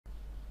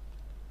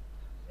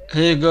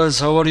Hey guys,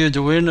 how are you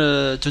doing?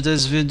 In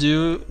today's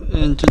video,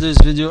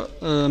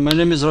 my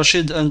name is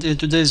Rashid, and in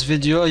today's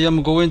video, I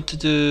am going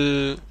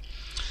to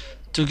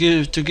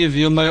give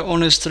you my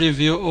honest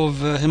review of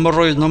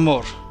Hemorrhoid No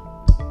More.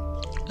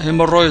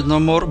 Hemorrhoid No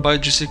More by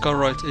Jessica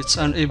Wright. It's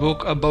an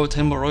ebook about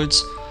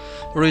hemorrhoids,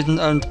 written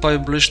and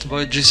published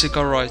by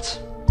Jessica Wright.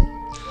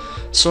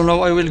 So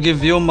now I will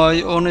give you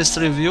my honest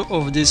review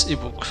of this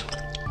ebook.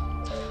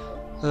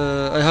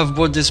 I have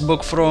bought this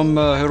book from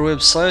her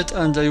website,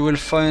 and I will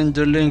find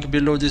the link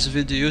below this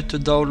video to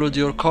download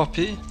your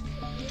copy.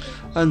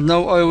 And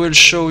now I will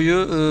show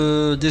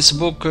you this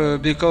book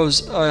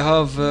because I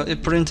have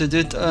printed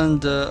it,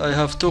 and I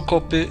have two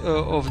copies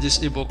of this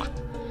ebook,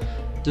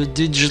 the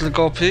digital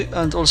copy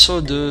and also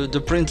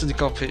the printed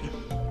copy.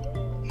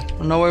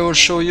 Now I will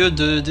show you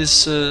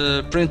this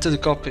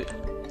printed copy,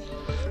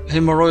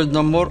 Hemorrhoid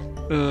No More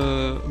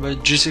by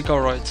Jessica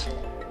Wright.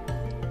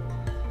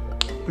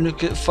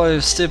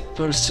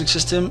 5-step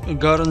system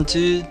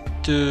guaranteed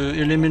to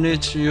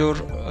eliminate your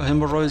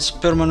hemorrhoids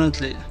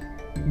permanently,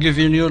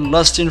 giving you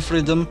lasting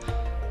freedom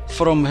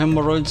from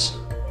hemorrhoids,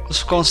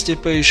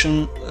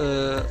 constipation,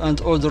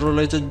 and other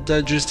related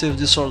digestive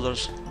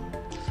disorders.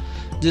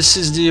 This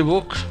is the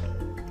ebook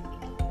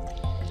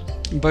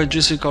by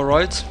Jessica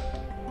Wright,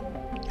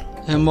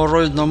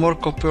 Hemorrhoid No More,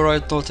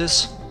 copyright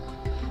notice.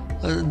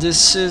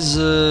 This is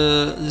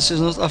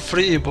not a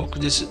free ebook.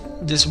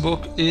 This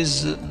book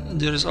is,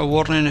 there is a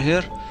warning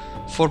here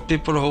for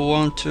people who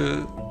want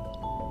to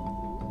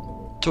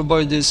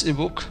buy this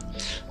ebook.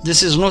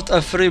 This is not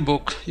a free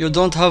book. You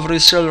don't have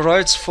resale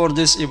rights for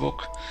this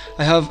ebook.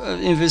 I have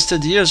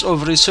invested years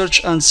of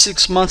research and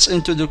 6 months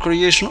into the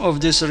creation of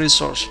this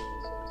resource.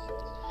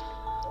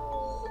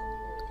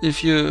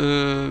 If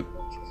you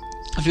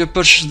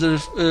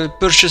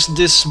purchase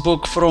this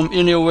book from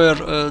anywhere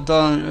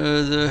down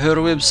her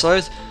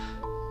website,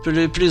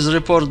 please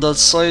report that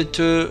site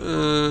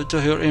to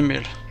her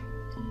email.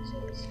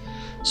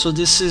 So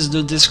this is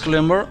the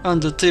disclaimer and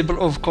the table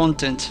of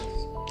content.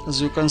 As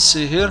you can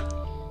see here,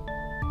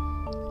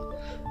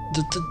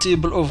 the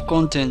table of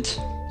content: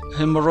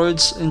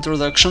 hemorrhoids,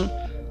 introduction,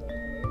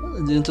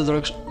 the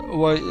introduction,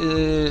 why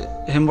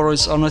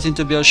hemorrhoids are nothing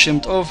to be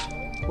ashamed of,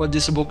 what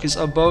this book is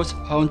about,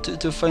 how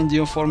to find the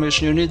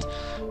information you need,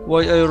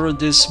 why I wrote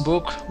this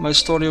book, my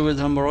story with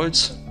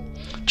hemorrhoids,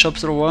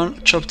 chapter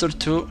 1, chapter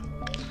 2,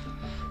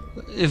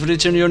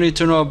 everything you need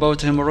to know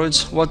about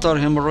hemorrhoids, what are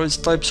hemorrhoids,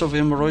 types of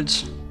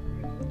hemorrhoids,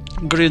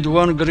 grade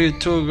 1, grade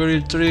 2,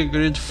 grade 3,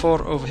 grade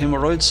 4 of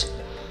hemorrhoids.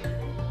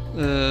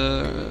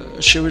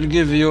 She will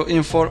give you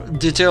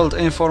detailed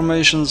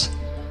informations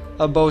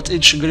about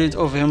each grade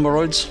of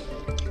hemorrhoids,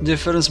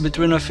 difference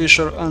between a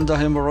fissure and a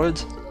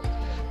hemorrhoid.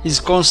 Is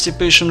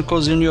constipation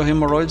causing you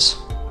hemorrhoids?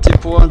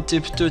 Tip 1,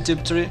 tip 2,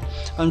 tip 3,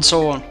 and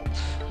so on.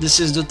 This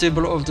is the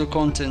table of the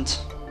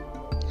content.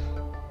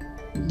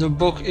 The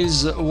book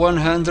is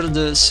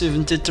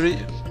 173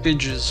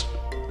 pages,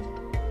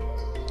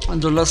 and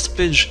the last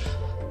page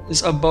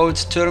is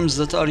about terms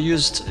that are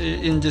used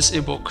in this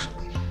ebook,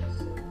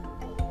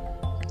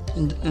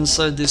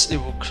 inside this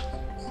ebook.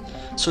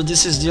 So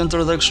this is the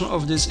introduction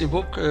of this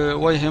ebook,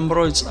 why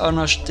hemorrhoids are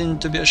nothing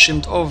to be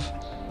ashamed of,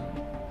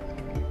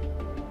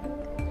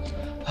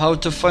 how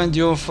to find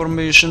the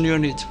information you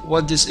need,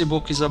 what this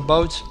ebook is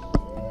about,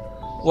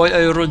 why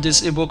I wrote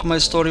this ebook, my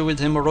story with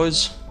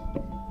hemorrhoids,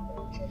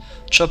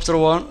 chapter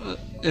 1,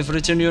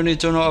 everything you need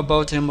to know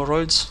about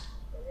hemorrhoids,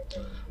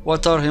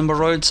 what are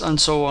hemorrhoids, and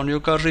so on. You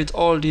can read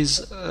all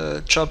these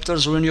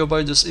chapters when you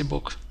buy this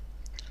ebook.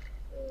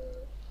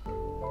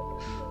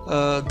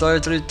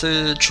 Dietary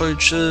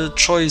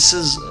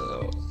choices.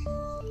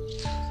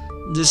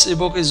 This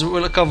ebook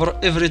will cover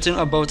everything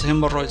about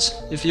hemorrhoids.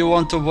 If you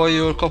want to buy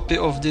your copy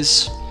of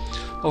this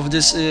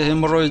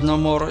Hemorrhoid No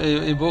More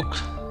ebook,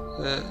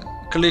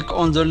 click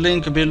on the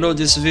link below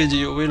this video.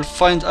 You will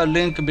find a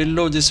link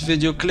below this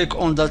video. Click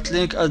on that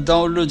link and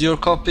download your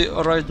copy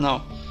right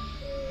now.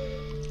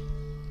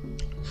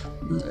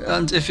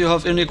 And if you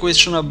have any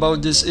question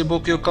about this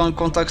ebook, you can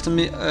contact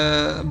me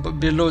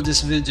below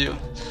this video.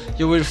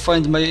 You will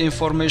find my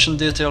information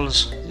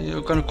details.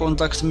 You can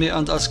contact me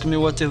and ask me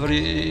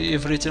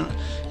everything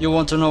you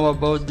want to know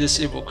about this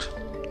ebook.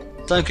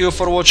 Thank you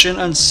for watching,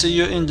 and see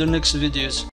you in the next videos.